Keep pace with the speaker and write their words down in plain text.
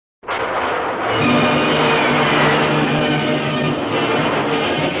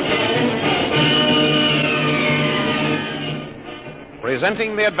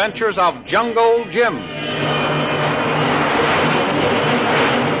presenting the adventures of Jungle Jim.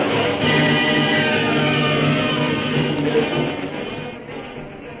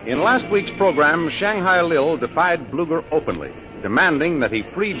 In last week's program, Shanghai Lil defied Bluger openly, demanding that he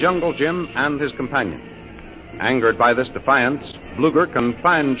free Jungle Jim and his companion. Angered by this defiance, Bluger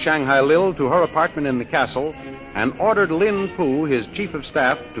confined Shanghai Lil to her apartment in the castle and ordered Lin Fu, his chief of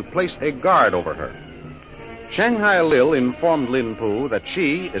staff, to place a guard over her. Shanghai Lil informed Lin Fu that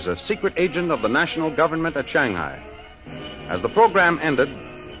she is a secret agent of the national government at Shanghai. As the program ended,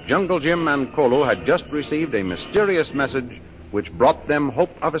 Jungle Jim and Kolo had just received a mysterious message which brought them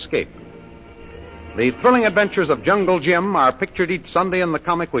hope of escape. The thrilling adventures of Jungle Jim are pictured each Sunday in the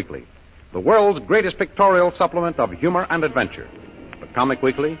Comic Weekly, the world's greatest pictorial supplement of humor and adventure. The Comic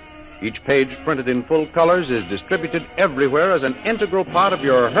Weekly, each page printed in full colors, is distributed everywhere as an integral part of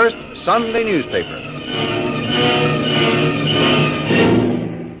your Hearst Sunday newspaper.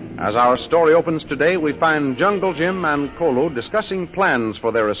 As our story opens today, we find Jungle Jim and Kolo discussing plans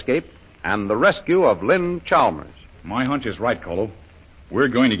for their escape and the rescue of Lynn Chalmers. My hunch is right, Kolo. We're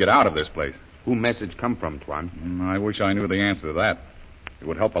going to get out of this place. Who message come from, Tuan? I wish I knew the answer to that. It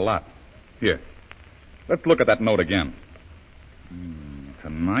would help a lot. Here, let's look at that note again.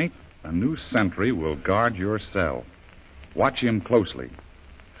 Tonight, a new sentry will guard your cell. Watch him closely.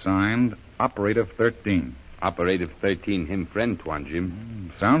 Signed, Operative 13. Operative 13, him friend, Tuan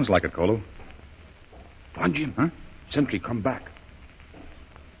Jim. Sounds like it, Kolo. Tuan Jim, huh? Sentry come back.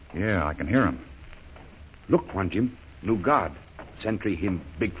 Yeah, I can hear him. Look, Tuan Jim, new guard. Sentry him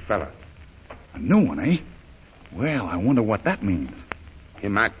big fella. A new one, eh? Well, I wonder what that means.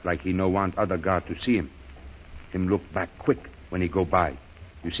 Him act like he no want other guard to see him. Him look back quick when he go by.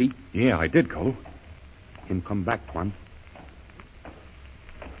 You see? Yeah, I did, Kolo. Him come back, Tuan.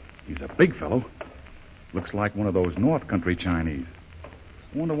 He's a big fellow. Looks like one of those North Country Chinese.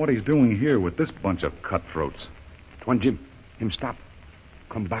 Wonder what he's doing here with this bunch of cutthroats. Tuan Jim, him stop.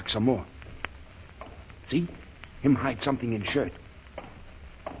 Come back some more. See? Him hide something in shirt.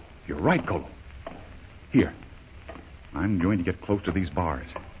 You're right, Kolo. Here. I'm going to get close to these bars.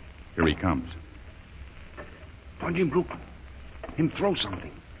 Here he comes. Tuan Jim, look. Him throw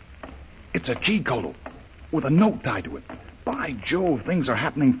something. It's a key, Kolo, with a note tied to it. By Jove, things are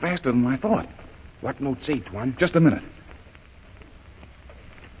happening faster than I thought. What note say, Tuan? Just a minute.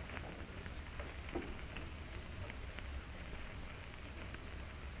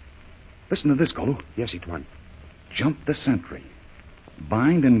 Listen to this, Kolo. Yes, Tuan. Jump the sentry.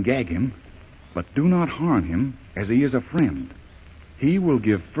 Bind and gag him, but do not harm him, as he is a friend. He will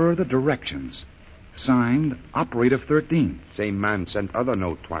give further directions. Signed, Operative 13. Same man sent other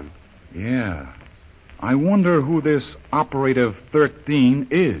note, Tuan. Yeah. I wonder who this Operative 13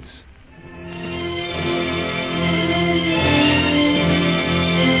 is.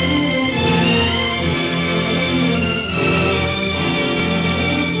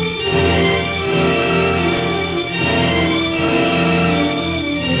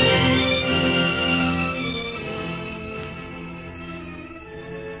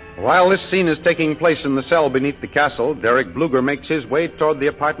 While this scene is taking place in the cell beneath the castle, Derek Bluger makes his way toward the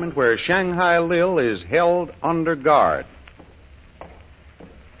apartment where Shanghai Lil is held under guard.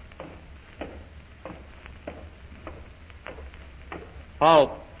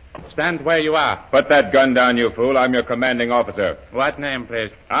 Halt. Stand where you are. Put that gun down, you fool. I'm your commanding officer. What name,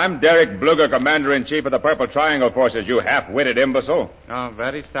 please? I'm Derek Bluger, Commander-in-Chief of the Purple Triangle Forces, you half-witted imbecile. Oh,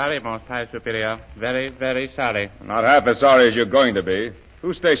 very sorry, Most High Superior. Very, very sorry. Not half as sorry as you're going to be.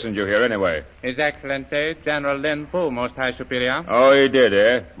 Who stationed you here, anyway? His Excellency, General Lin Fu, Most High Superior. Oh, he did,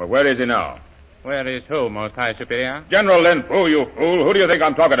 eh? But where is he now? Where is who, Most High Superior? General Lin Fu, you fool. Who do you think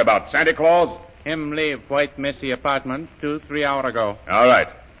I'm talking about, Santa Claus? Him leave White Missy apartment 2-3 hours ago. All right.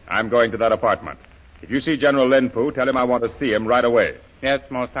 I'm going to that apartment. If you see General Lin Fu, tell him I want to see him right away. Yes,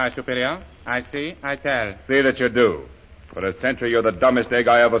 Most High Superior. I see, I tell. See that you do. For a sentry, you're the dumbest egg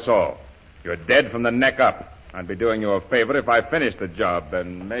I ever saw. You're dead from the neck up. I'd be doing you a favor if I finished the job,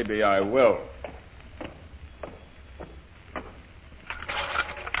 and maybe I will.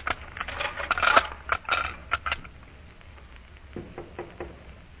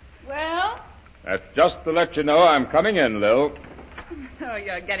 Well? That's just to let you know I'm coming in, Lil. Oh,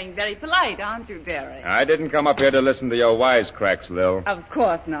 you're getting very polite, aren't you, Derek? I didn't come up here to listen to your wisecracks, Lil. Of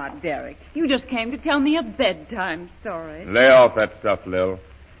course not, Derek. You just came to tell me a bedtime story. Lay off that stuff, Lil.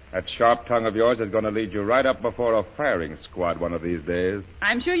 That sharp tongue of yours is going to lead you right up before a firing squad one of these days.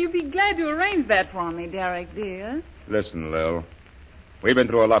 I'm sure you'd be glad to arrange that for me, Derek, dear. Listen, Lil. We've been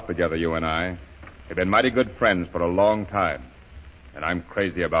through a lot together, you and I. We've been mighty good friends for a long time. And I'm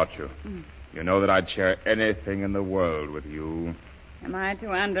crazy about you. You know that I'd share anything in the world with you. Am I to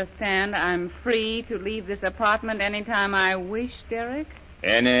understand I'm free to leave this apartment anytime I wish, Derek?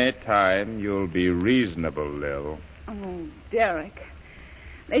 Any time you'll be reasonable, Lil. Oh, Derek.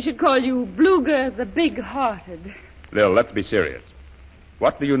 They should call you Bluger the Big-Hearted. Lil, let's be serious.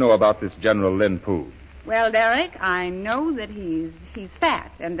 What do you know about this General Lin Poo? Well, Derek, I know that he's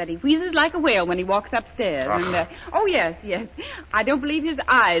fat and that he wheezes like a whale when he walks upstairs. And, oh, yes. I don't believe his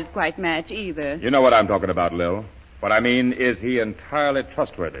eyes quite match either. You know what I'm talking about, Lil. What I mean is he entirely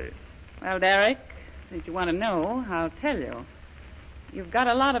trustworthy. Well, Derek, since you want to know, I'll tell you. You've got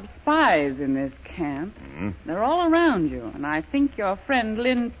a lot of spies in this camp. Mm-hmm. They're all around you, and I think your friend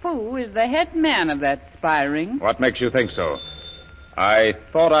Lin Poo is the head man of that spy ring. What makes you think so? I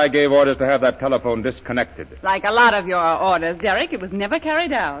thought I gave orders to have that telephone disconnected. Like a lot of your orders, Derek, it was never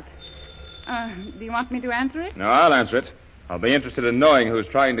carried out. Do you want me to answer it? No, I'll answer it. I'll be interested in knowing who's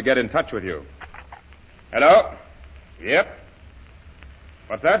trying to get in touch with you. Hello? Yep.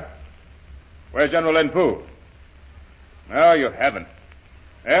 What's that? Where's General Lin Poo? No, you haven't.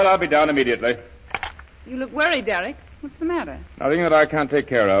 Well, I'll be down immediately. You look worried, Derek. What's the matter? Nothing that I can't take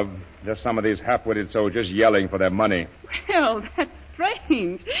care of. Just some of these half-witted soldiers yelling for their money. Well, that's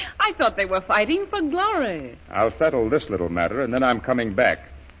strange. I thought they were fighting for glory. I'll settle this little matter, and then I'm coming back.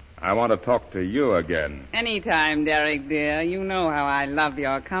 I want to talk to you again. Anytime, Derek, dear. You know how I love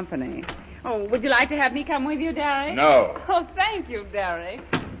your company. Oh, would you like to have me come with you, Derek? No. Oh, thank you, Derek.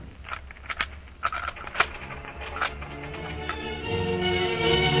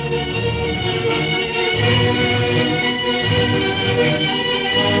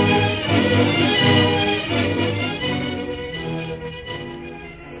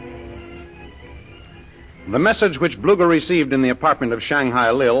 The message which Bluger received in the apartment of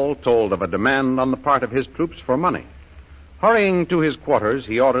Shanghai Lil told of a demand on the part of his troops for money. Hurrying to his quarters,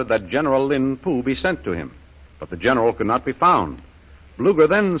 he ordered that General Lin Poo be sent to him, but the general could not be found. Bluger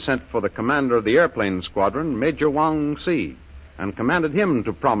then sent for the commander of the airplane squadron, Major Wang Si, and commanded him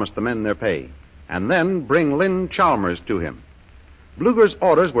to promise the men their pay, and then bring Lynn Chalmers to him. Bluger's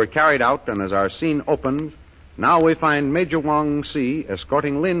orders were carried out, and as our scene opens, now we find Major Wang Si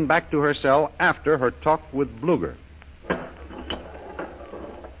escorting Lynn back to her cell after her talk with Bluger.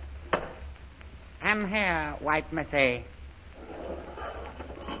 I'm here, White Missy.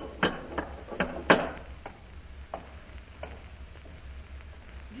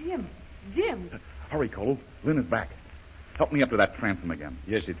 Jim. Hurry, Cole. Lynn is back. Help me up to that transom again.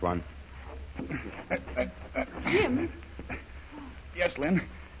 Yes, it's one. Jim. Yes, Lynn.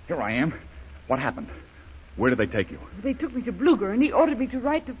 Here I am. What happened? Where did they take you? They took me to Bluger, and he ordered me to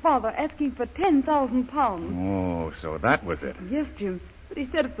write to Father asking for 10,000 pounds. Oh, so that was it. Yes, Jim. But he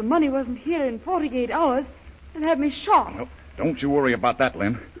said if the money wasn't here in 48 hours, he'd have me shot. Well, don't you worry about that,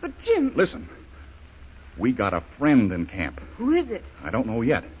 Lynn. But, Jim... Listen. We got a friend in camp. Who is it? I don't know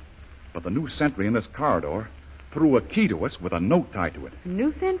yet. But the new sentry in this corridor threw a key to us with a note tied to it. A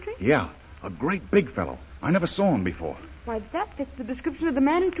new sentry? Yeah, a great big fellow. I never saw him before. Why, that fits the description of the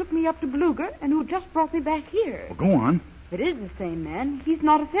man who took me up to Bluger and who just brought me back here. Well, go on. It is the same man. He's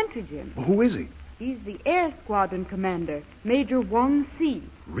not a sentry, Jim. Well, who is he? He's the air squadron commander, Major Wang Si.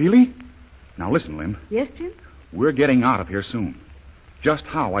 Really? Now, listen, Lynn. Yes, Jim? We're getting out of here soon. Just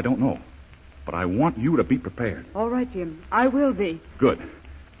how, I don't know. But I want you to be prepared. All right, Jim. I will be. Good.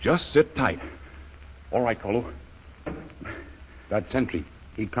 Just sit tight. All right, Colo. That sentry,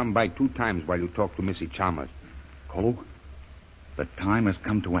 he come by 2 times while you talk to Missy Chalmers. Colo, the time has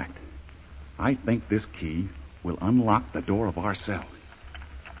come to act. I think this key will unlock the door of our cell.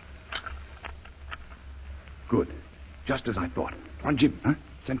 Good. Just as I thought. On Jim. Huh?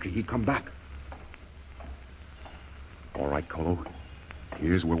 Sentry, he come back. All right, Colo.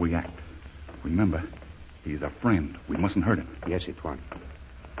 Here's where we act. Remember, he's a friend. We mustn't hurt him. Yes, it's one.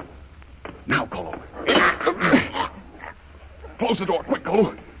 Now, Colo. Close the door. Quick,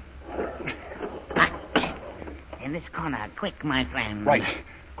 Colo. In this corner. Quick, my friend. Right.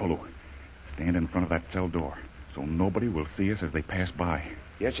 Colo, stand in front of that cell door so nobody will see us as they pass by.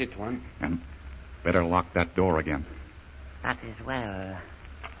 Yes, it's one. And better lock that door again. That is well.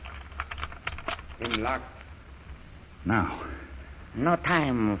 In lock. Now. No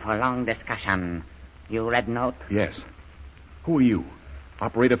time for long discussion. You read note? Yes. Who are you?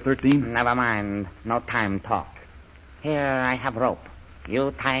 Operator 13? Never mind. No time talk. Here I have rope.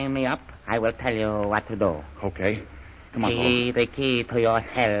 You tie me up. I will tell you what to do. Okay. Come on, Colo. The key to your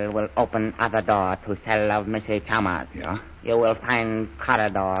cell will open other door to cell of Mrs. Chalmers. Yeah? You will find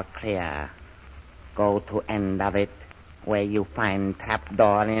corridor clear. Go to end of it where you find trap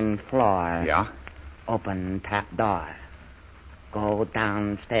door in floor. Yeah? Open trap door. Go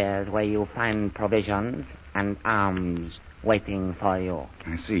downstairs where you find provisions and arms waiting for you.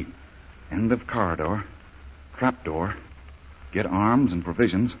 I see. End of corridor. Trapdoor. Get arms and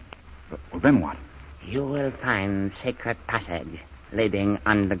provisions. Well, then what? You will find secret passage leading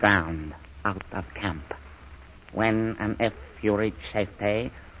underground out of camp. When and if you reach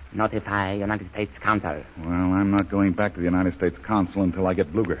safety, notify United States Consul. Well, I'm not going back to the United States Consul until I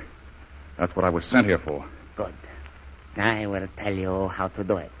get Bluger. That's what I was sent here for. Good. I will tell you how to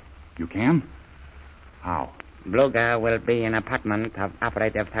do it. You can? How? Bluger will be in apartment of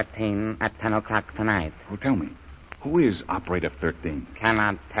Operative 13 at 10 o'clock tonight. Oh, tell me, who is Operative 13?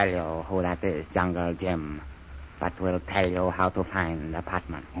 Cannot tell you who that is, Jungle Jim, but will tell you how to find the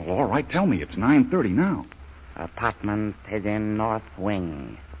apartment. Oh, all right, tell me. It's 9:30 now. Apartment is in north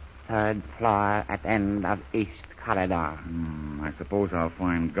wing, third floor at end of east corridor. I suppose I'll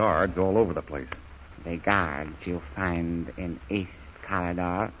find guards all over the place. The guards you find in east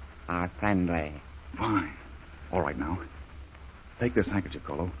corridor are friendly. Fine. All right, now. Take this handkerchief,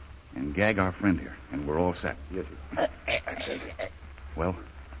 Colo, and gag our friend here, and we're all set. Yes, sir. Well,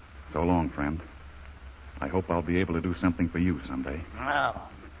 so long, friend. I hope I'll be able to do something for you someday. Oh.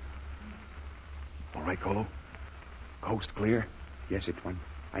 All right, Colo? Coast clear? Yes, it one.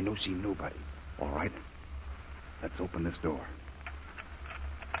 I no see nobody. All right. Let's open this door.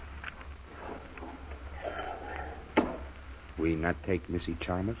 We not take Missy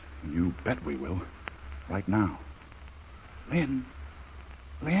Chalmers? You bet we will. Right now. Lynn.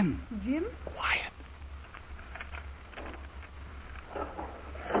 Lynn. Jim? Quiet.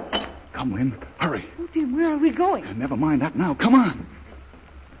 Come, Lynn. Hurry. Oh, Jim, where are we going? Never mind that now. Come on.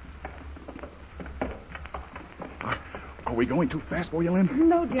 Are we going too fast for you, Lynn?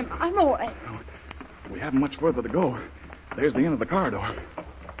 No, Jim, I'm all right. We haven't much further to go. There's the end of the corridor.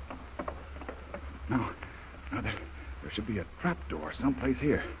 Now there should be a trapdoor someplace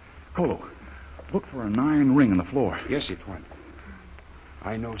here. Colo, look for an iron ring in the floor. Yes, it one.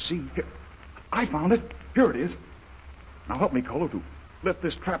 I no see. Here, I found it. Here it is. Now help me, Colo, to lift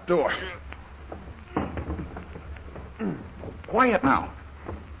this trapdoor. Quiet now.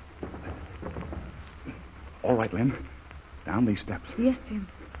 All right, Lynn. Down these steps. Yes, Jim.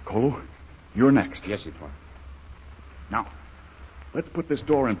 Colo, you're next. Yes, it one. Now, let's put this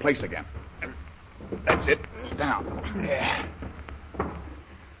door in place again. That's it. Down. Yeah.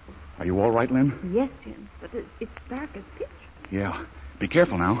 Are you all right, Lynn? Yes, Jim, but it's dark as pitch. Yeah. Be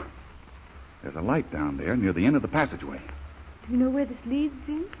careful now. There's a light down there near the end of the passageway. Do you know where this leads,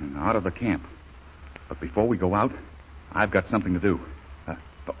 Jim? And out of the camp. But before we go out, I've got something to do.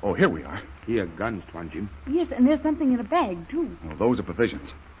 Here we are. Here, guns, Twan Jim. Yes, and there's something in a bag, too. Oh, those are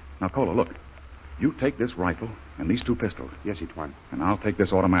provisions. Now, Cola, look. You take this rifle and these two pistols. Yes, it one. And I'll take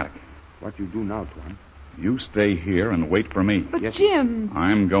this automatic. What you do now, Twan? You stay here and wait for me. But, yes, Jim...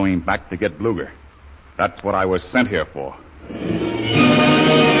 I'm going back to get Bluger. That's what I was sent here for.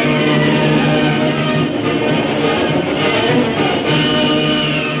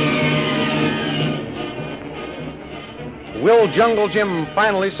 Will Jungle Jim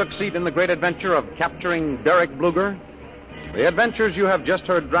finally succeed in the great adventure of capturing Derek Bluger? The adventures you have just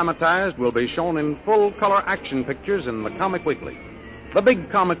heard dramatized will be shown in full-color action pictures in the Comic Weekly, the big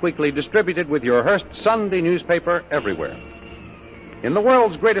Comic Weekly distributed with your Hearst Sunday newspaper everywhere. In the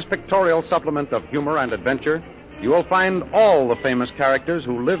world's greatest pictorial supplement of humor and adventure, you will find all the famous characters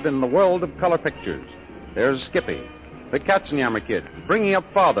who live in the world of color pictures. There's Skippy, the Katzenjammer Kid, Bringing Up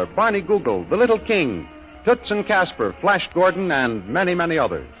Father, Barney Google, The Little King, Toots and Casper, Flash Gordon, and many, many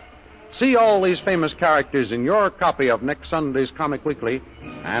others. See all these famous characters in your copy of next Sunday's Comic Weekly,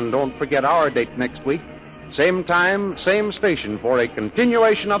 and don't forget our date next week, same time, same station, for a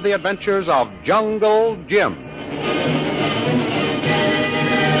continuation of the adventures of Jungle Jim.